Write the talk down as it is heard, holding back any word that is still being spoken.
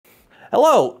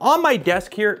Hello, on my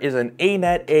desk here is an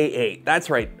ANET A8. That's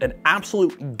right, an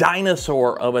absolute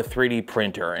dinosaur of a 3D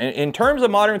printer. In terms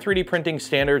of modern 3D printing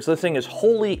standards, this thing is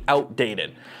wholly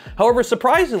outdated. However,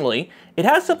 surprisingly, it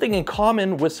has something in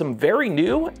common with some very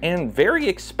new and very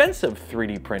expensive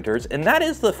 3D printers, and that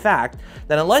is the fact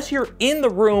that unless you're in the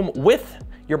room with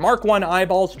your Mark I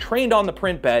eyeballs trained on the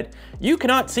print bed, you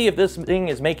cannot see if this thing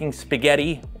is making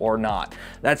spaghetti or not.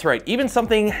 That's right, even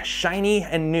something shiny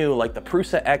and new like the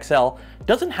Prusa XL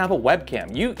doesn't have a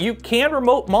webcam. You can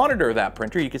remote monitor that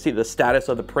printer. You can see the status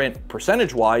of the print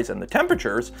percentage-wise and the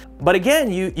temperatures, but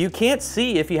again, you can't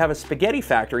see if you have a spaghetti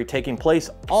factory taking place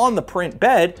on the print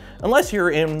bed unless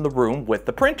you're in the room with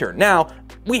the printer. Now,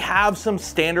 we have some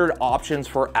standard options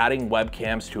for adding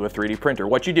webcams to a 3D printer.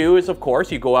 What you do is, of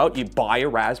course, you go out, you buy a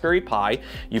Raspberry Pi,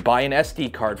 you buy an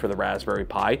SD card for the Raspberry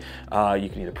Pi, you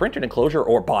can either print an enclosure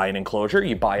or buy an enclosure,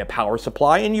 you buy a power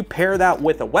supply, and you pair that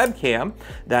with a webcam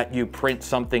that you print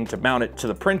something to mount it to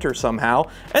the printer somehow,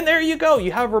 and there you go,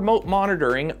 you have remote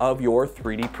monitoring of your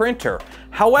 3D printer.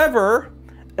 However,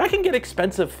 that can get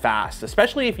expensive fast,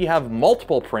 especially if you have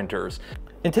multiple printers.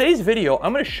 In today's video,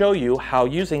 I'm going to show you how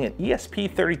using an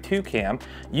ESP32 cam,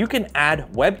 you can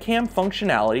add webcam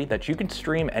functionality that you can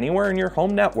stream anywhere in your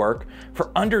home network for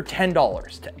under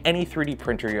 $10 to any 3D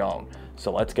printer you own.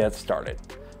 So let's get started.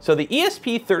 So the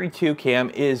ESP32 cam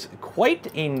is quite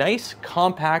a nice,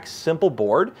 compact, simple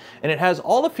board, and it has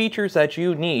all the features that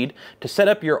you need to set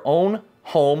up your own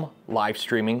home live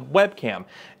streaming webcam.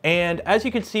 And as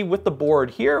you can see with the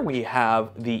board here, we have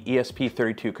the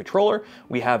ESP32 controller,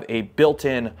 we have a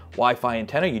built-in Wi-Fi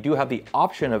antenna. You do have the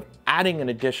option of adding an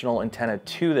additional antenna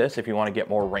to this if you want to get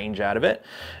more range out of it.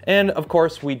 And of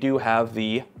course, we do have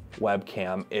the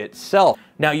webcam itself.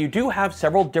 Now, you do have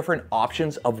several different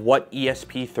options of what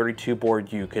ESP32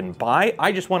 board you can buy.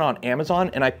 I just went on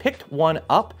Amazon and I picked one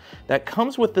up that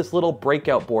comes with this little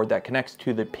breakout board that connects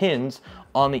to the pins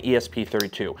on the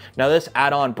ESP32. Now, this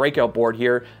add-on breakout board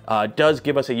here does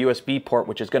give us a USB port,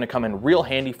 which is going to come in real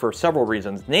handy for several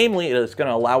reasons. Namely, it is going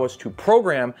to allow us to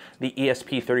program the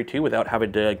ESP32 without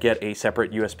having to get a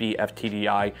separate USB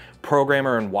FTDI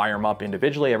programmer and wire them up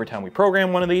individually every time we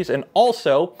program one of these. And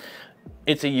also,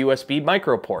 it's a USB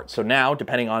micro port. So now,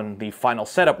 depending on the final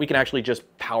setup, we can actually just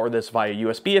power this via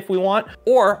USB if we want,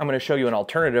 or I'm going to show you an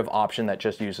alternative option that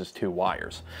just uses 2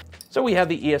 wires. So we have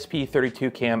the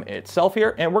ESP32 cam itself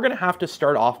here, and we're going to have to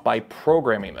start off by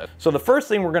programming this. So the first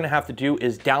thing we're going to have to do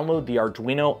is download the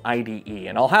Arduino IDE,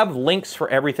 and I'll have links for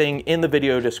everything in the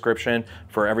video description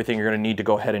for everything you're going to need to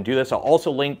go ahead and do this. I'll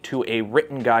also link to a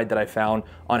written guide that I found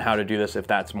on how to do this if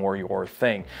that's more your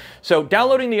thing. So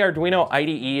downloading the Arduino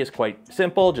IDE is quite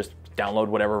simple. Just download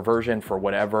whatever version for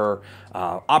whatever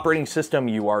operating system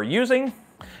you are using.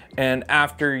 And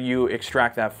after you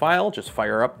extract that file, just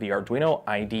fire up the Arduino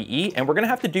IDE. And we're going to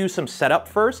have to do some setup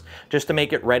first just to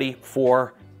make it ready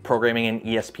for programming an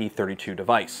ESP32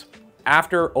 device.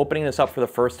 After opening this up for the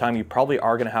first time, you probably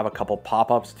are going to have a couple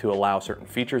pop-ups to allow certain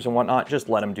features and whatnot. Just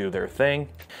let them do their thing.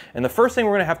 And the first thing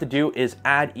we're going to have to do is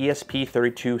add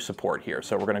ESP32 support here.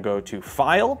 So we're going to go to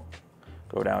File,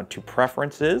 go down to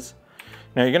Preferences.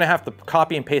 Now you're going to have to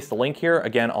copy and paste the link here.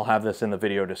 Again, I'll have this in the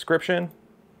video description.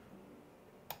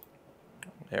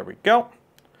 There we go.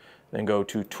 Then go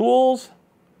to Tools,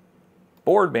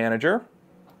 Board Manager,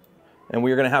 and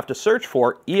we're going to have to search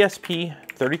for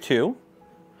ESP32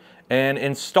 and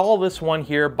install this one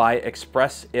here by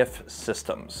ExpressIF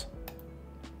Systems.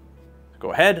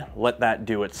 Go ahead, let that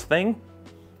do its thing.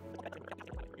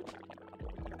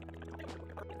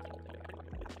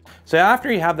 So after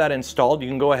you have that installed, you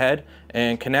can go ahead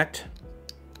and connect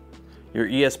your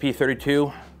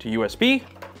ESP32 to USB,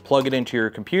 plug it into your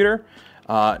computer.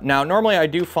 Now, normally I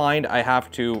do find I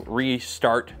have to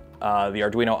restart the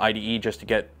Arduino IDE just to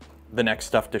get the next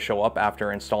stuff to show up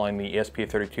after installing the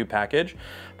ESP32 package.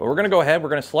 But we're going to go ahead, we're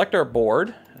going to select our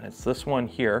board, and it's this one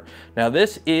here. Now,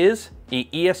 this is the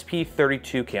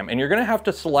ESP32 cam, and you're going to have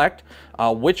to select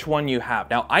which one you have.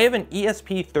 Now, I have an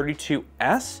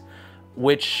ESP32S,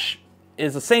 which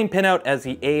is the same pinout as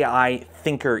the AI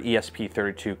Thinker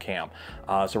ESP32 cam.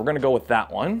 So we're going to go with that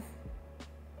one.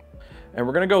 And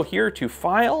we're going to go here to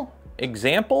File,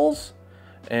 Examples,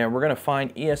 and we're going to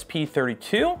find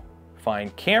ESP32,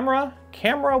 find Camera,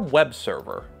 Camera Web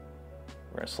Server.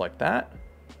 We're going to select that.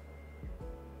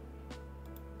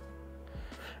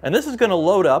 And this is going to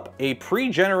load up a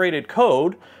pre-generated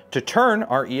code to turn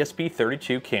our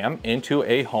ESP32 cam into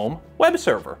a home web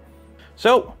server.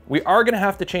 So we are going to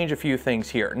have to change a few things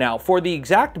here. Now, for the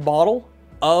exact model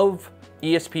of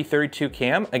ESP32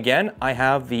 cam, again, I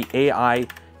have the AI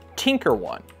Tinker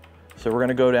one. So we're going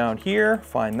to go down here,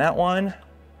 find that one,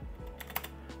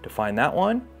 to find that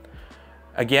one.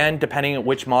 Again, depending on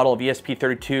which model of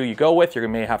ESP32 you go with, you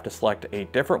may have to select a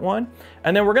different one.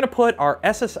 And then we're gonna put our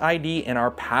SSID and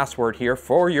our password here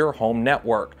for your home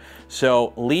network.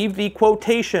 So leave the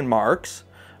quotation marks,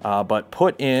 but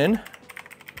put in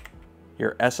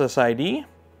your SSID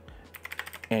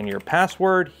and your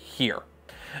password here.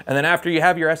 And then after you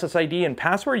have your SSID and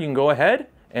password, you can go ahead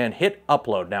and hit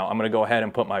upload. Now I'm gonna go ahead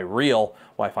and put my real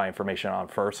Wi-Fi information on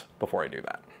first before I do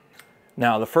that.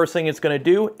 Now, the first thing it's gonna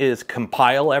do is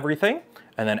compile everything.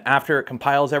 And then after it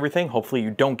compiles everything, hopefully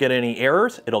you don't get any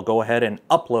errors, it'll go ahead and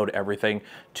upload everything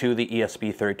to the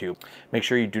ESP32. Make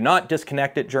sure you do not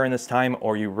disconnect it during this time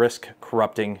or you risk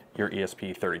corrupting your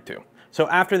ESP32. So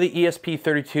after the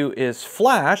ESP32 is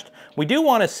flashed, we do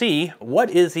want to see what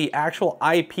is the actual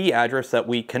IP address that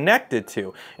we connected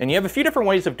to. And you have a few different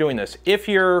ways of doing this. If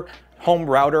your home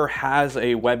router has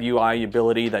a web UI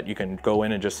ability that you can go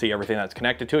in and just see everything that's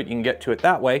connected to it, you can get to it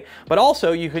that way. But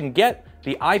also you can get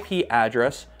the IP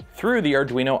address through the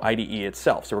Arduino IDE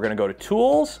itself. So we're going to go to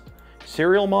Tools,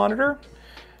 Serial Monitor.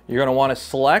 You're going to want to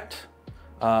select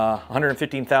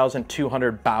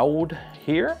 115,200 baud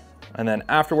here. And then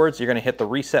afterwards, you're going to hit the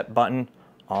reset button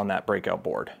on that breakout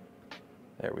board.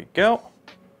 There we go.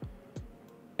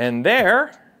 And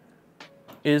there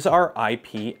is our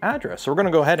IP address. So we're going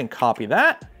to go ahead and copy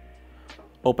that,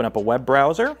 open up a web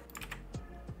browser,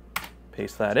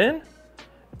 paste that in,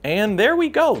 and there we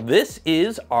go. This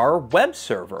is our web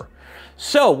server.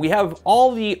 So we have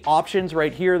all the options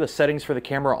right here, the settings for the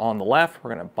camera on the left.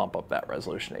 We're going to bump up that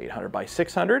resolution to 800 by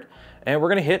 600, and we're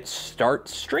going to hit Start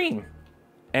Stream.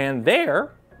 And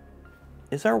there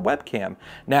is our webcam.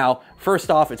 Now, first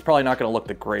off, it's probably not gonna look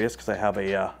the greatest because I have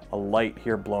a light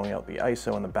here blowing out the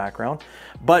ISO in the background.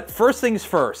 But first things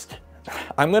first,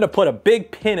 I'm gonna put a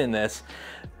big pin in this.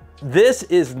 This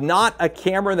is not a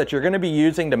camera that you're gonna be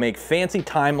using to make fancy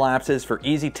time lapses for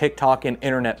easy TikTok and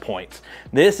internet points.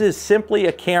 This is simply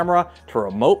a camera to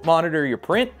remote monitor your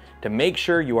print to make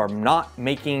sure you are not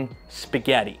making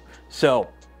spaghetti. So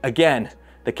again,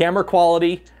 the camera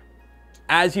quality,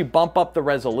 as you bump up the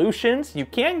resolutions, you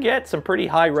can get some pretty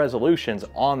high resolutions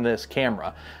on this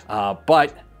camera,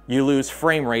 but you lose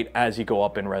frame rate as you go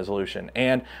up in resolution.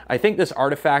 And I think this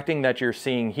artifacting that you're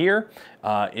seeing here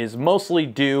is mostly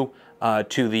due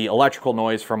to the electrical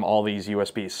noise from all these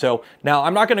USBs. So now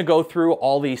I'm not gonna go through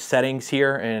all these settings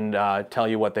here and tell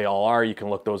you what they all are. You can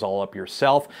look those all up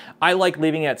yourself. I like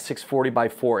leaving it at 640 by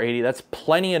 480. That's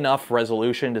plenty enough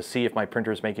resolution to see if my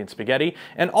printer is making spaghetti.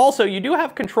 And also you do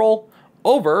have control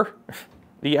over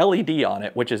the LED on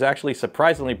it, which is actually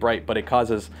surprisingly bright, but it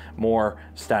causes more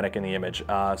static in the image.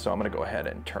 So I'm gonna go ahead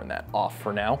and turn that off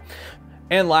for now.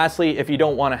 And lastly, if you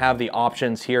don't want to have the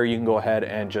options here, you can go ahead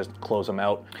and just close them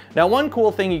out. Now, one cool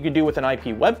thing you can do with an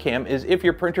IP webcam is if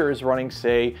your printer is running,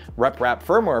 say, RepRap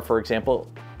firmware, for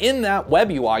example, in that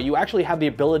web UI, you actually have the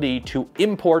ability to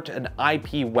import an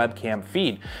IP webcam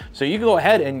feed. So you can go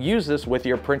ahead and use this with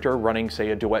your printer running, say,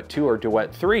 a Duet 2 or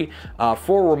Duet 3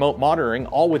 for remote monitoring,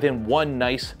 all within one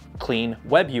nice clean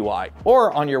web UI.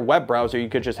 Or on your web browser, you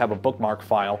could just have a bookmark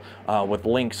file with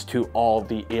links to all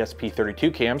the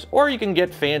ESP32 cams, or you can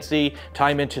get fancy,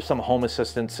 tie them into some home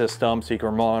assistant system so you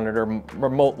can monitor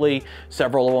remotely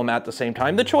several of them at the same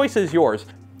time. The choice is yours.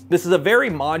 This is a very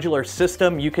modular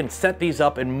system. You can set these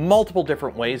up in multiple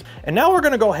different ways. And now we're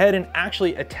gonna go ahead and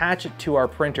actually attach it to our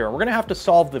printer. We're gonna have to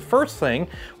solve the first thing,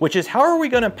 which is how are we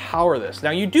gonna power this?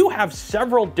 Now you do have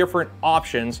several different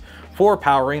options for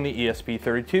powering the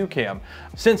ESP32 cam.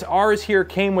 Since ours here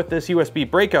came with this USB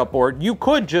breakout board, you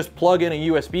could just plug in a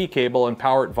USB cable and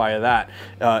power it via that.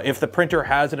 If the printer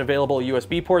has an available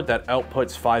USB port that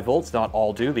outputs 5 volts, not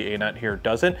all do, the ANET here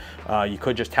doesn't, you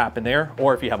could just tap in there.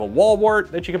 Or if you have a wall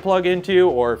wart that you can plug into,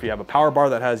 or if you have a power bar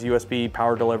that has USB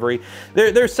power delivery,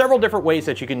 there's several different ways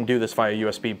that you can do this via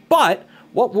USB, but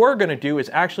what we're gonna do is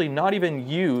actually not even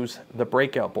use the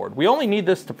breakout board. We only need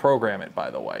this to program it, by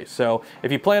the way. So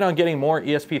if you plan on getting more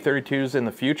ESP32s in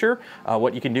the future,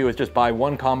 what you can do is just buy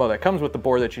one combo that comes with the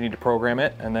board that you need to program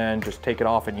it, and then just take it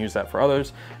off and use that for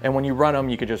others. And when you run them,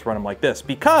 you could just run them like this,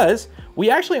 because we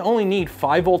actually only need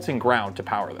 5 volts in ground to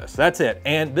power this. That's it.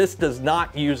 And this does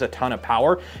not use a ton of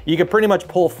power. You can pretty much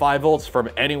pull 5 volts from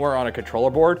anywhere on a controller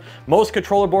board. Most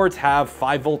controller boards have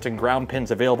 5 volt and ground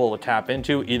pins available to tap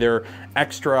into, either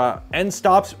extra end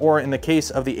stops, or in the case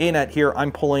of the ANET here,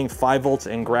 I'm pulling 5 volts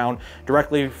in ground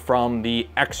directly from the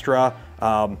extra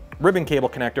ribbon cable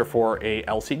connector for a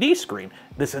LCD screen.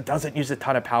 This doesn't use a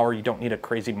ton of power. You don't need a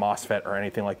crazy MOSFET or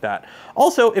anything like that.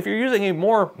 Also, if you're using a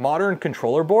more modern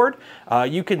controller board,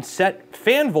 you can set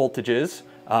fan voltages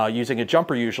using a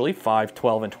jumper usually, 5,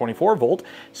 12, and 24 volt.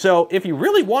 So if you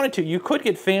really wanted to, you could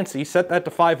get fancy, set that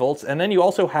to 5 volts, and then you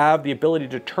also have the ability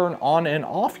to turn on and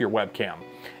off your webcam,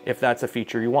 if that's a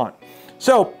feature you want.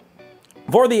 So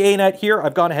for the ANET here,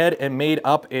 I've gone ahead and made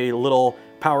up a little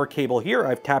power cable here.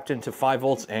 I've tapped into 5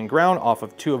 volts and ground off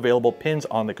of 2 available pins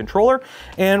on the controller.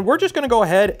 And we're just gonna go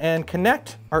ahead and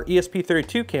connect our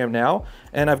ESP32 cam now.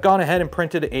 And I've gone ahead and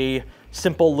printed a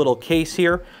simple little case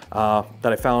here that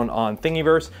I found on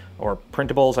Thingiverse or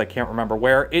Printables, I can't remember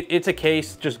where. It's a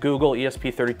case, just Google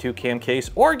ESP32 cam case,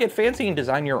 or get fancy and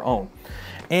design your own.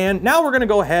 And now we're gonna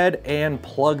go ahead and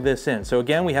plug this in. So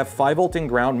again, we have 5 volt and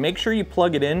ground. Make sure you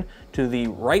plug it in to the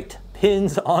right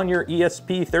pins on your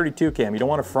ESP32 cam. You don't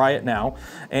want to fry it now.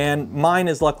 And mine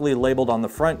is luckily labeled on the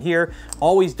front here.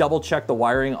 Always double check the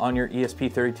wiring on your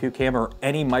ESP32 cam or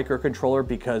any microcontroller,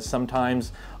 because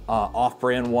sometimes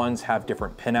off-brand ones have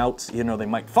different pinouts. You know, they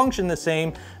might function the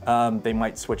same. They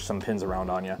might switch some pins around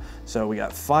on you. So we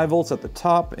got 5 volts at the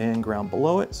top and ground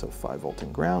below it. So 5 volt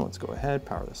and ground. Let's go ahead,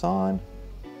 power this on.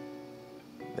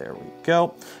 There we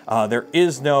go. There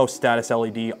is no status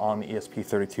LED on the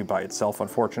ESP32 by itself,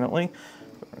 unfortunately.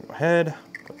 We're gonna go ahead,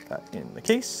 put that in the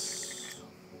case.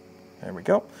 There we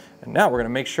go. And now we're gonna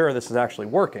make sure this is actually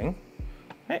working.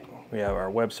 Okay, we have our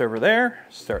web server there.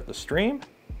 Start the stream.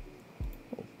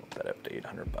 We'll put that up to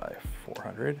 800 by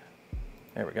 400.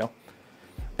 There we go.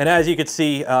 And as you can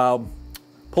see,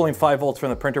 pulling 5 volts from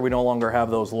the printer, we no longer have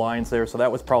those lines there, so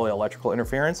that was probably electrical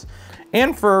interference.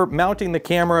 And for mounting the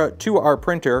camera to our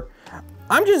printer,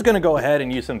 I'm just gonna go ahead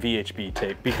and use some VHB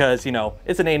tape because, you know,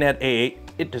 it's an ANET A8,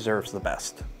 it deserves the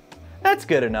best. That's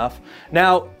good enough.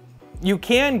 Now, you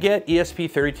can get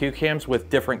ESP32 cams with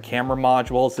different camera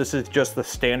modules. This is just the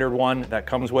standard one that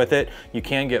comes with it. You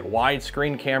can get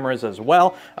widescreen cameras as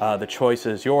well. The choice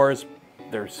is yours.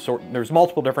 There's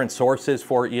multiple different sources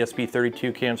for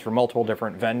ESP32 cams for multiple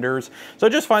different vendors. So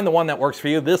just find the one that works for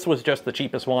you. This was just the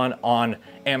cheapest one on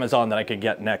Amazon that I could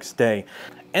get next day.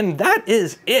 And that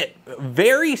is it.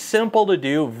 Very simple to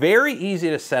do, very easy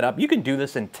to set up. You can do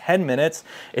this in 10 minutes.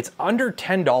 It's under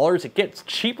 $10. It gets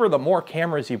cheaper the more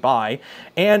cameras you buy,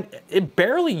 and it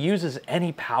barely uses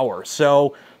any power.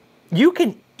 So you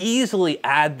can easily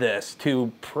add this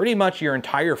to pretty much your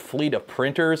entire fleet of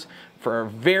printers for a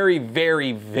very,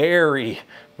 very, very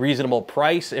reasonable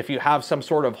price. If you have some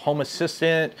sort of home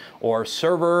assistant or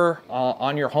server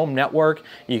on your home network,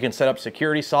 you can set up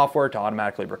security software to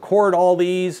automatically record all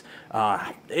these.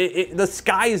 The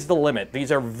sky's the limit.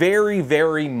 These are very,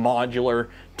 very modular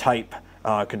type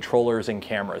controllers and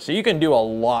cameras. So you can do a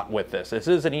lot with this. This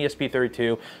is an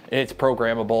ESP32, it's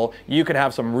programmable. You can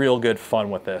have some real good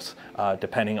fun with this,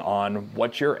 depending on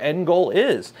what your end goal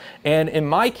is. And in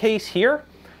my case here,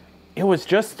 it was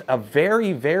just a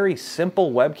very, very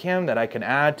simple webcam that I can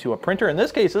add to a printer. In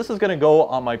this case, this is gonna go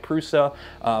on my Prusa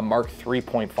Mark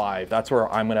 3.5. That's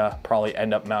where I'm gonna probably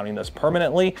end up mounting this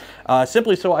permanently,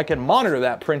 simply so I can monitor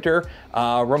that printer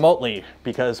remotely.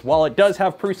 Because while it does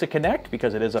have Prusa Connect,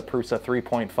 because it is a Prusa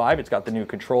 3.5, it's got the new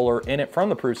controller in it from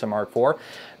the Prusa Mark 4,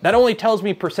 that only tells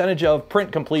me percentage of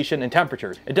print completion and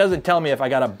temperatures. It doesn't tell me if I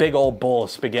got a big old bowl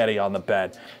of spaghetti on the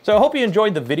bed. So I hope you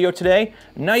enjoyed the video today.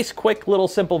 Nice, quick, little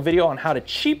simple video on how to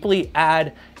cheaply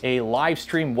add a live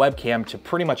stream webcam to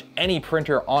pretty much any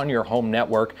printer on your home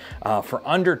network for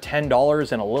under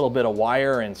 $10 and a little bit of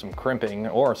wire and some crimping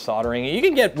or soldering. You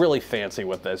can get really fancy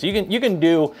with this. You can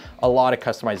do a lot of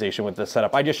customization with this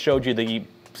setup. I just showed you the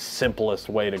simplest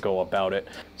way to go about it.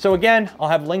 So again, I'll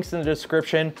have links in the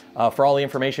description for all the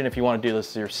information if you want to do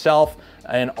this yourself.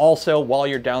 And also, while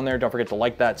you're down there, don't forget to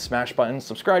like that smash button,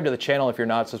 subscribe to the channel if you're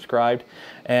not subscribed,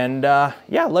 and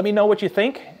yeah, let me know what you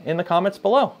think in the comments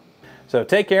below. So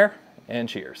take care and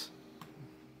cheers.